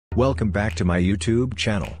Welcome back to my YouTube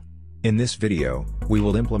channel. In this video, we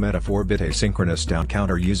will implement a 4-bit asynchronous down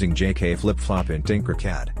counter using JK flip-flop in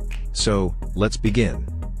Tinkercad. So, let's begin.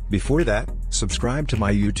 Before that, subscribe to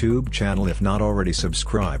my YouTube channel if not already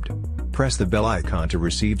subscribed. Press the bell icon to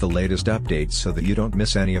receive the latest updates so that you don't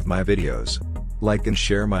miss any of my videos. Like and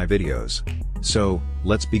share my videos. So,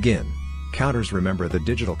 let's begin. Counters remember the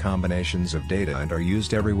digital combinations of data and are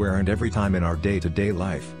used everywhere and every time in our day-to-day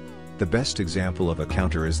life. The best example of a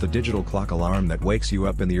counter is the digital clock alarm that wakes you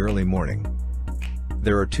up in the early morning.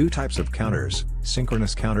 There are two types of counters,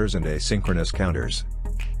 synchronous counters and asynchronous counters.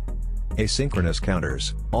 Asynchronous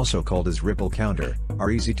counters, also called as ripple counter, are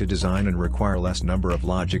easy to design and require less number of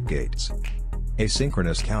logic gates.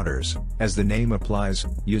 Asynchronous counters, as the name applies,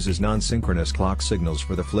 uses non-synchronous clock signals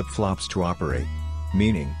for the flip-flops to operate.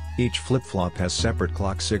 Meaning, each flip-flop has separate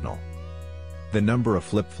clock signal. The number of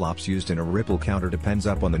flip-flops used in a ripple counter depends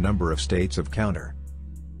upon the number of states of counter.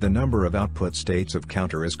 The number of output states of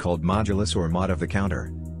counter is called modulus or mod of the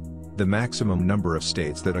counter. The maximum number of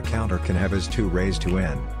states that a counter can have is 2 raised to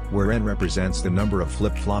n, where n represents the number of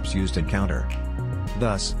flip-flops used in counter.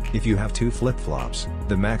 Thus, if you have 2 flip-flops,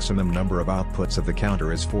 the maximum number of outputs of the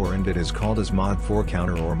counter is 4 and it is called as mod 4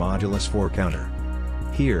 counter or modulus 4 counter.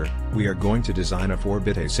 Here, we are going to design a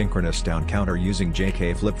 4-bit asynchronous down counter using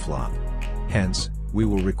JK flip-flop. Hence, we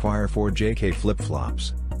will require 4 JK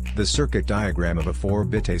flip-flops. The circuit diagram of a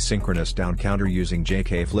 4-bit asynchronous down counter using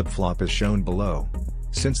JK flip-flop is shown below.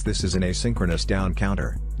 Since this is an asynchronous down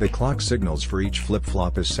counter, the clock signals for each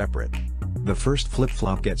flip-flop is separate. The first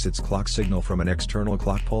flip-flop gets its clock signal from an external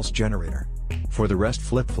clock pulse generator. For the rest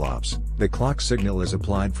flip-flops, the clock signal is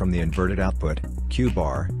applied from the inverted output, Q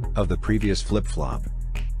bar, of the previous flip-flop.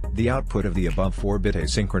 The output of the above 4-bit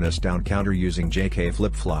asynchronous down counter using JK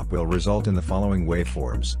flip-flop will result in the following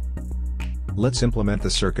waveforms. Let's implement the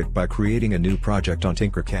circuit by creating a new project on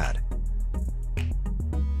Tinkercad.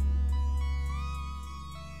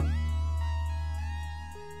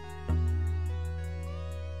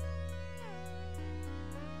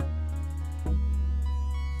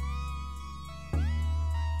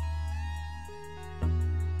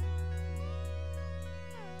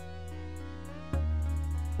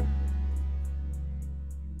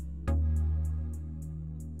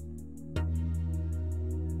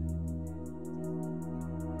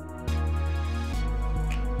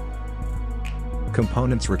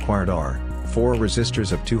 Components required are 4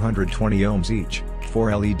 resistors of 220 ohms each,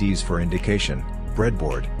 4 LEDs for indication,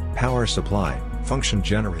 breadboard, power supply, function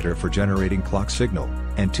generator for generating clock signal,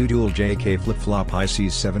 and 2 dual JK flip-flop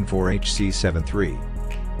ICs 74HC73.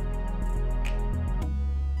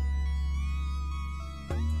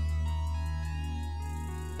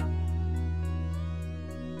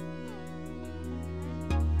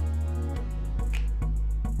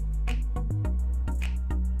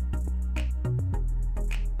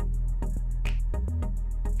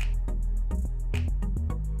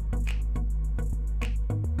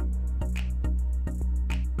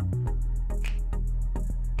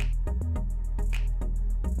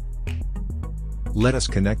 Let us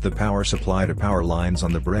connect the power supply to power lines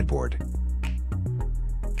on the breadboard.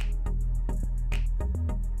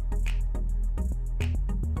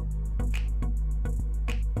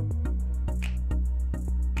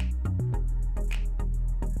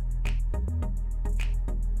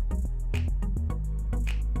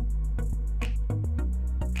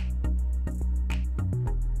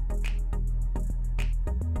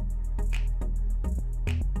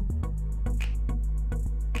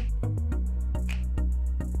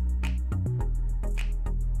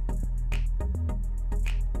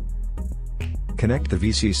 Connect the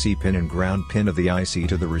VCC pin and ground pin of the IC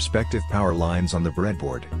to the respective power lines on the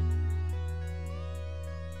breadboard.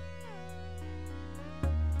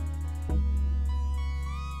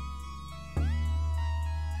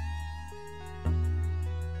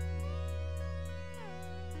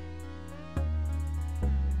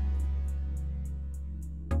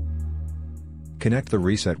 Connect the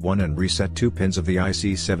reset 1 and reset 2 pins of the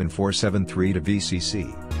IC 7473 to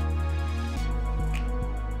VCC.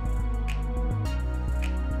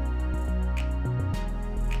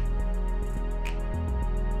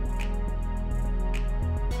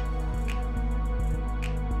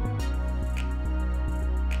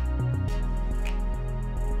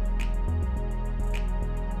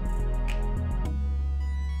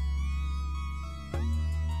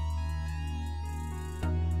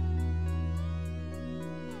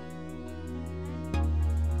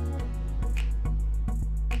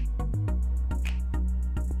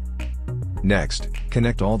 Next,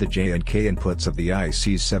 connect all the J and K inputs of the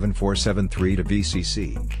IC 7473 to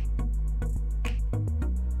VCC.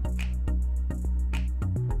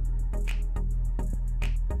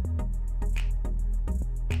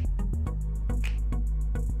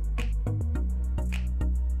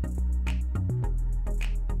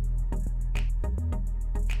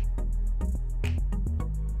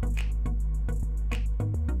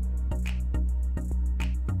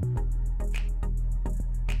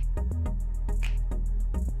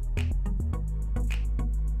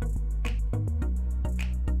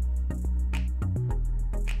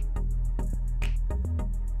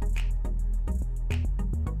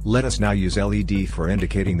 Let us now use LED for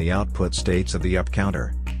indicating the output states of the up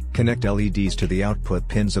counter. Connect LEDs to the output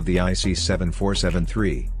pins of the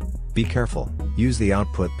IC7473. Be careful, use the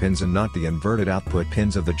output pins and not the inverted output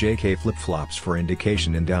pins of the JK flip-flops for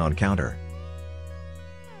indication in down counter.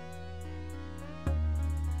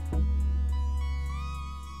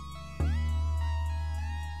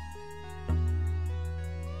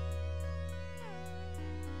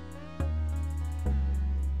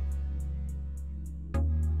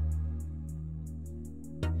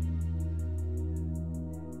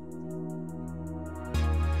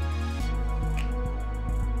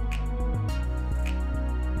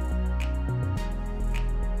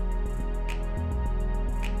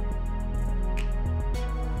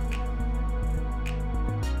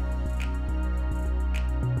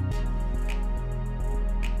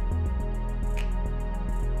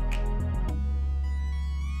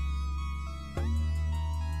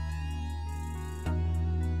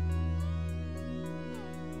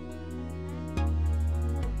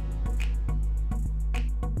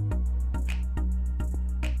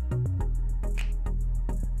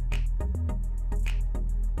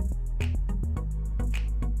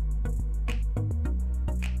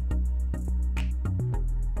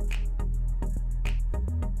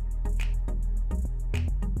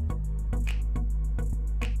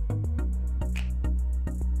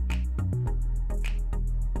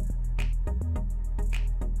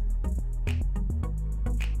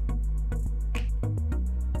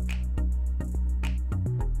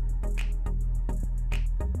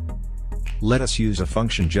 Let us use a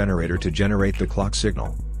function generator to generate the clock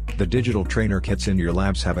signal. The digital trainer kits in your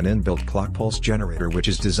labs have an inbuilt clock pulse generator which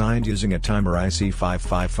is designed using a timer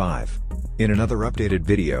IC555. In another updated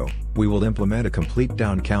video, we will implement a complete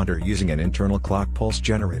down counter using an internal clock pulse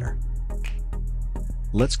generator.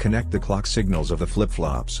 Let's connect the clock signals of the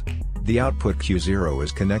flip-flops. The output Q0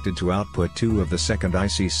 is connected to output 2 of the second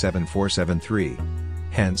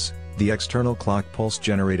IC7473. Hence, the external clock pulse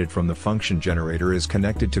generated from the function generator is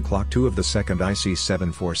connected to clock 2 of the second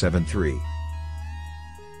IC7473.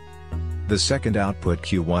 The second output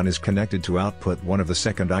Q1 is connected to output 1 of the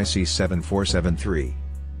second IC7473.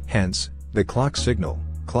 Hence, the clock signal,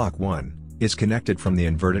 clock 1, is connected from the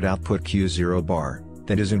inverted output Q0 bar,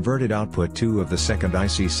 that is inverted output 2 of the second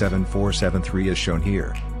IC7473 as shown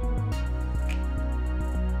here.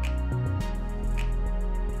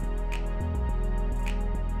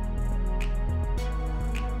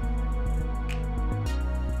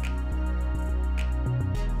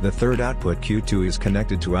 The third output Q2 is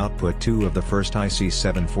connected to output 2 of the first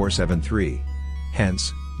IC7473.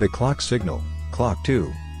 Hence, the clock signal, clock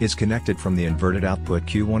 2, is connected from the inverted output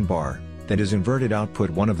Q1 bar, that is inverted output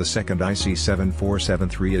 1 of the second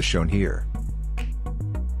IC7473 as shown here.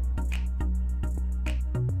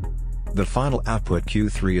 The final output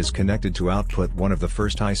Q3 is connected to output 1 of the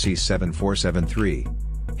first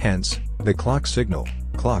IC7473. Hence, the clock signal,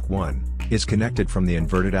 clock 1, is connected from the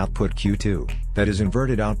inverted output Q2, that is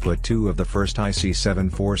inverted output 2 of the first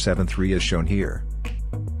IC7473 as shown here.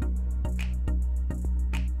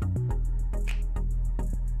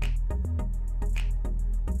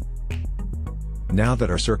 Now that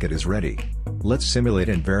our circuit is ready, let's simulate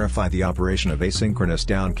and verify the operation of asynchronous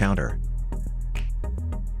down counter.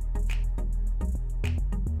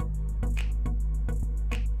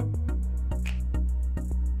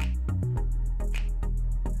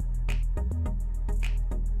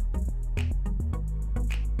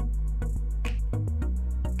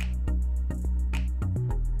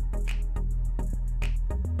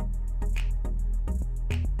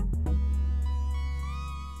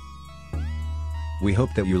 We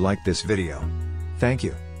hope that you liked this video. Thank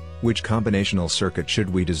you. Which combinational circuit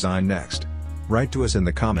should we design next? Write to us in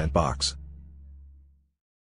the comment box.